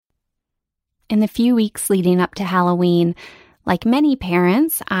In the few weeks leading up to Halloween, like many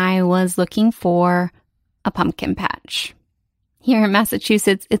parents, I was looking for a pumpkin patch. Here in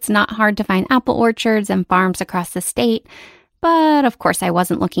Massachusetts, it's not hard to find apple orchards and farms across the state, but of course I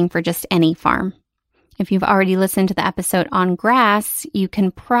wasn't looking for just any farm. If you've already listened to the episode on grass, you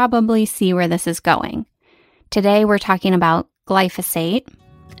can probably see where this is going. Today we're talking about glyphosate,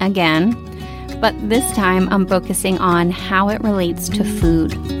 again, but this time I'm focusing on how it relates to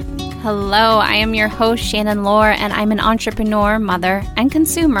food. Hello, I am your host, Shannon Lohr, and I'm an entrepreneur, mother, and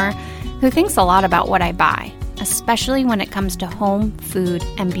consumer who thinks a lot about what I buy, especially when it comes to home, food,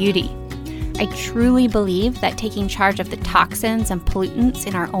 and beauty. I truly believe that taking charge of the toxins and pollutants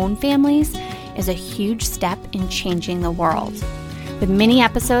in our own families is a huge step in changing the world. With mini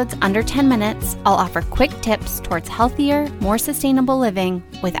episodes under 10 minutes, I'll offer quick tips towards healthier, more sustainable living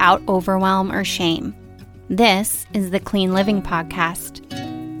without overwhelm or shame. This is the Clean Living Podcast.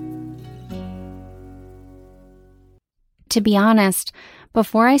 To be honest,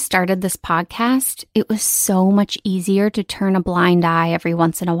 before I started this podcast, it was so much easier to turn a blind eye every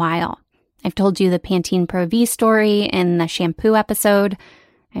once in a while. I've told you the Pantene Pro V story in the shampoo episode.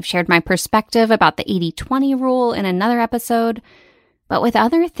 I've shared my perspective about the 80-20 rule in another episode. But with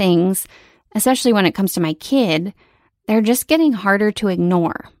other things, especially when it comes to my kid, they're just getting harder to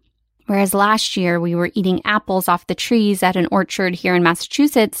ignore. Whereas last year we were eating apples off the trees at an orchard here in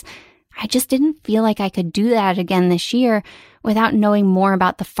Massachusetts, I just didn't feel like I could do that again this year without knowing more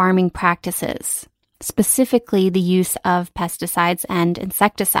about the farming practices, specifically the use of pesticides and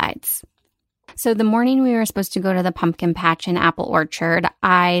insecticides. So the morning we were supposed to go to the pumpkin patch and apple orchard,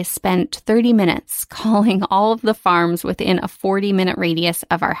 I spent 30 minutes calling all of the farms within a 40-minute radius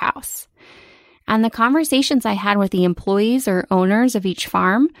of our house. And the conversations I had with the employees or owners of each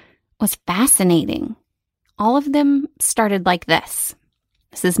farm was fascinating. All of them started like this.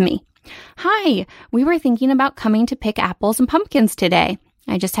 This is me. Hi, we were thinking about coming to pick apples and pumpkins today.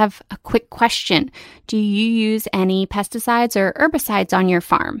 I just have a quick question. Do you use any pesticides or herbicides on your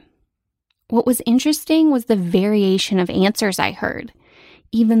farm? What was interesting was the variation of answers I heard,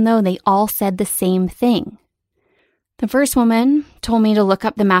 even though they all said the same thing. The first woman told me to look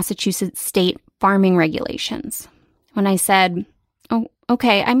up the Massachusetts state farming regulations. When I said, "Oh,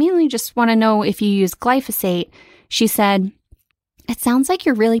 okay, I mainly just want to know if you use glyphosate," she said, "It sounds like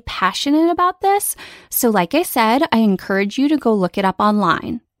you're really passionate about this, so like I said, I encourage you to go look it up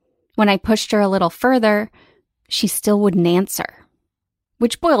online." When I pushed her a little further, she still wouldn't answer,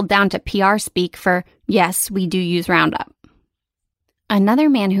 which boiled down to PR speak for, yes, we do use Roundup. Another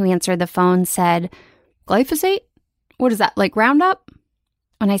man who answered the phone said, "Glyphosate? What is that, like Roundup?"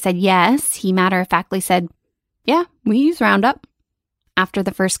 When I said yes, he matter-of-factly said, "Yeah, we use Roundup." After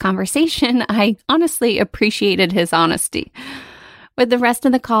the first conversation, I honestly appreciated his honesty. With the rest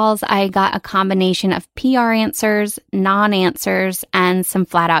of the calls, I got a combination of PR answers, non-answers, and some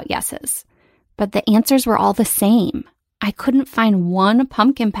flat-out yeses. But the answers were all the same. I couldn't find one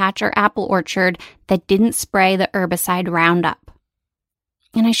pumpkin patch or apple orchard that didn't spray the herbicide Roundup.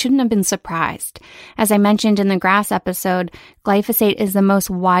 And I shouldn't have been surprised. As I mentioned in the grass episode, glyphosate is the most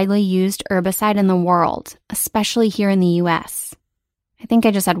widely used herbicide in the world, especially here in the US. I think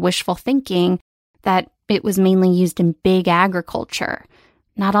I just had wishful thinking that it was mainly used in big agriculture,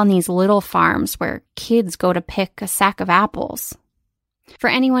 not on these little farms where kids go to pick a sack of apples. For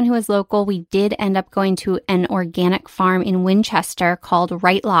anyone who is local, we did end up going to an organic farm in Winchester called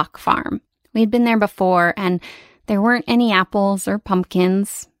Rightlock Farm. We had been there before, and there weren't any apples or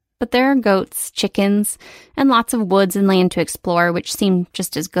pumpkins, but there are goats, chickens, and lots of woods and land to explore, which seemed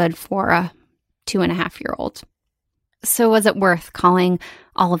just as good for a 2.5-year-old. So was it worth calling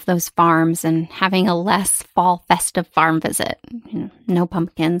all of those farms and having a less fall festive farm visit? No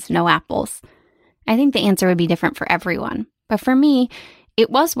pumpkins, no apples. I think the answer would be different for everyone. But for me, it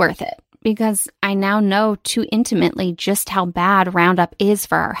was worth it because I now know too intimately just how bad Roundup is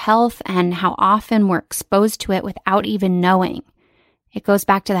for our health and how often we're exposed to it without even knowing. It goes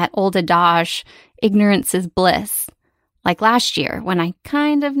back to that old adage, ignorance is bliss. Like last year when I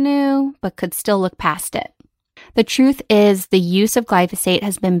kind of knew but could still look past it. The truth is the use of glyphosate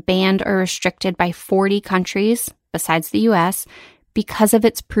has been banned or restricted by 40 countries, besides the US, because of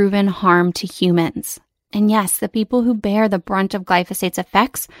its proven harm to humans. And yes, the people who bear the brunt of glyphosate's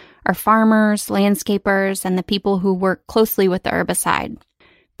effects are farmers, landscapers, and the people who work closely with the herbicide.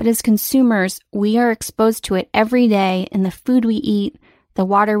 But as consumers, we are exposed to it every day in the food we eat, the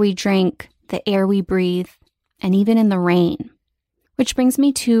water we drink, the air we breathe, and even in the rain. Which brings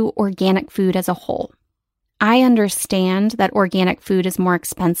me to organic food as a whole. I understand that organic food is more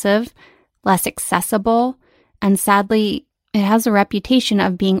expensive, less accessible, and sadly, It has a reputation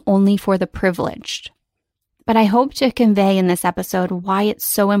of being only for the privileged. But I hope to convey in this episode why it's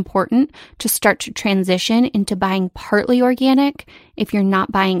so important to start to transition into buying partly organic if you're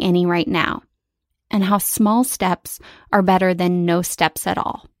not buying any right now, and how small steps are better than no steps at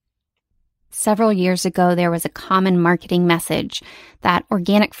all. Several years ago, there was a common marketing message that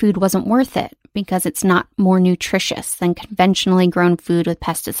organic food wasn't worth it because it's not more nutritious than conventionally grown food with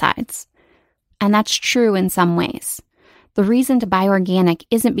pesticides. And that's true in some ways. The reason to buy organic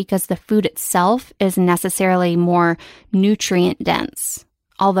isn't because the food itself is necessarily more nutrient dense,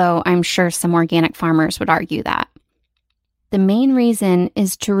 although I'm sure some organic farmers would argue that. The main reason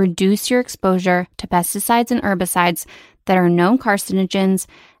is to reduce your exposure to pesticides and herbicides that are known carcinogens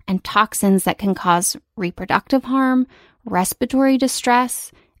and toxins that can cause reproductive harm, respiratory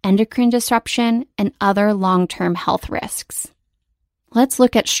distress, endocrine disruption, and other long-term health risks. Let's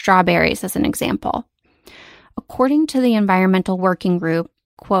look at strawberries as an example. According to the Environmental Working Group,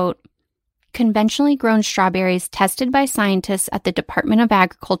 quote, conventionally grown strawberries tested by scientists at the Department of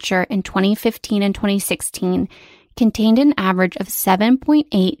Agriculture in 2015 and 2016 contained an average of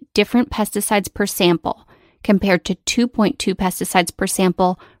 7.8 different pesticides per sample, compared to 2.2 pesticides per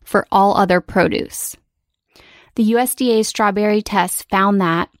sample for all other produce. The USDA strawberry tests found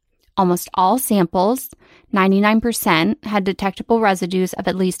that almost all samples, 99%, had detectable residues of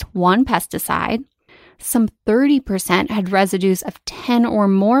at least one pesticide. Some 30% had residues of 10 or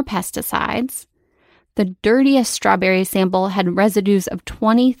more pesticides. The dirtiest strawberry sample had residues of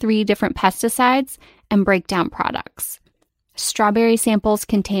 23 different pesticides and breakdown products. Strawberry samples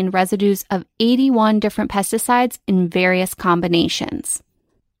contained residues of 81 different pesticides in various combinations.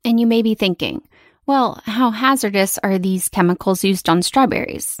 And you may be thinking, well, how hazardous are these chemicals used on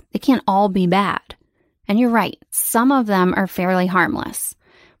strawberries? They can't all be bad. And you're right, some of them are fairly harmless.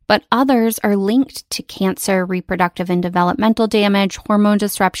 But others are linked to cancer, reproductive and developmental damage, hormone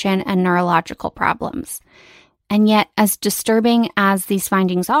disruption, and neurological problems. And yet, as disturbing as these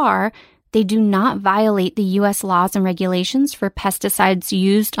findings are, they do not violate the U.S. laws and regulations for pesticides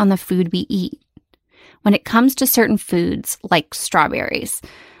used on the food we eat. When it comes to certain foods, like strawberries,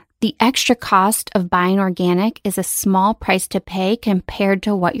 the extra cost of buying organic is a small price to pay compared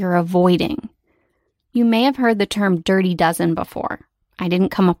to what you're avoiding. You may have heard the term dirty dozen before. I didn't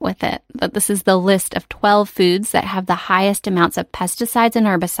come up with it, but this is the list of 12 foods that have the highest amounts of pesticides and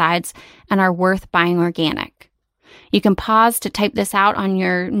herbicides and are worth buying organic. You can pause to type this out on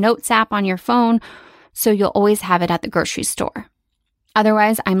your Notes app on your phone, so you'll always have it at the grocery store.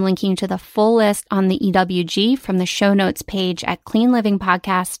 Otherwise, I'm linking to the full list on the EWG from the show notes page at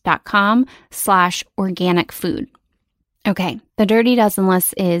cleanlivingpodcast.com/organic food. Okay, the Dirty Dozen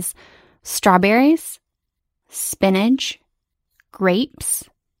list is strawberries, spinach, grapes,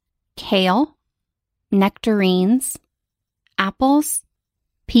 kale, nectarines, apples,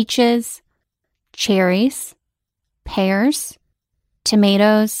 peaches, cherries, pears,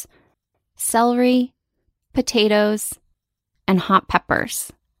 tomatoes, celery, potatoes, and hot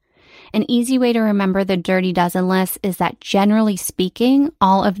peppers. An easy way to remember the Dirty Dozen list is that generally speaking,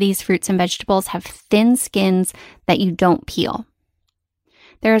 all of these fruits and vegetables have thin skins that you don't peel.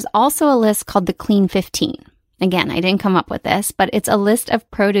 There is also a list called the Clean 15. Again, I didn't come up with this, but it's a list of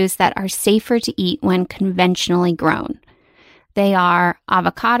produce that are safer to eat when conventionally grown. They are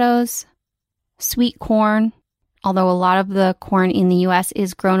avocados, sweet corn, although a lot of the corn in the U.S.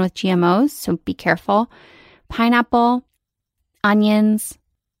 is grown with GMOs, so be careful, pineapple, onions,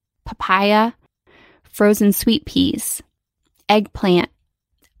 papaya, frozen sweet peas, eggplant,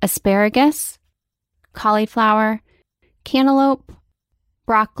 asparagus, cauliflower, cantaloupe,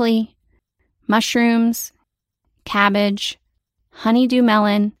 broccoli, mushrooms, cabbage, honeydew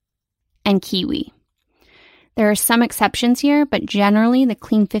melon, and kiwi. There are some exceptions here, but generally the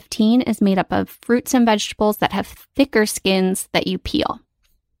Clean 15 is made up of fruits and vegetables that have thicker skins that you peel.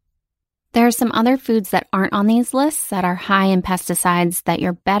 There are some other foods that aren't on these lists that are high in pesticides that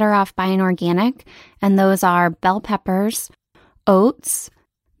you're better off buying organic, and those are bell peppers, oats,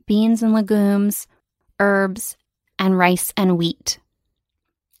 beans and legumes, herbs, and rice and wheat.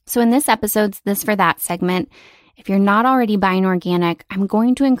 So in this episode's This for That segment, if you're not already buying organic, I'm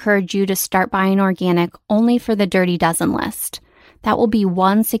going to encourage you to start buying organic only for the Dirty Dozen list. That will be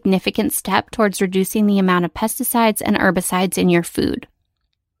one significant step towards reducing the amount of pesticides and herbicides in your food.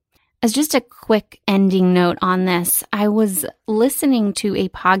 As just a quick ending note on this, I was listening to a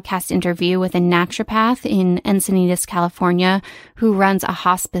podcast interview with a naturopath in Encinitas, California, who runs a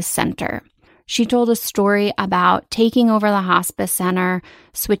hospice center. She told a story about taking over the hospice center,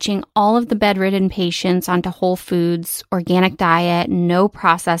 switching all of the bedridden patients onto whole foods, organic diet, no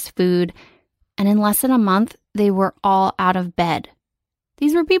processed food, And in less than a month, they were all out of bed.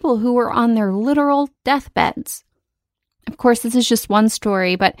 These were people who were on their literal deathbeds. Of course, this is just one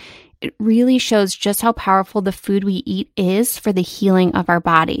story, but it really shows just how powerful the food we eat is for the healing of our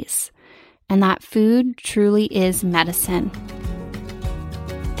bodies. And that food truly is medicine.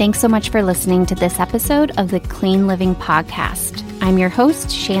 Thanks so much for listening to this episode of the Clean Living Podcast. I'm your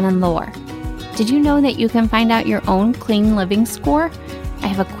host, Shannon Lohr. Did you know that you can find out your own Clean Living score? I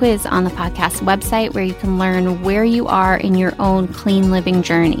have a quiz on the podcast website where you can learn where you are in your own clean living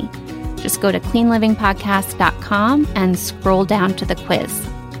journey. Just go to cleanlivingpodcast.com and scroll down to the quiz.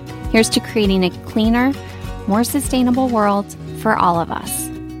 Here's to creating a cleaner, more sustainable world for all of us.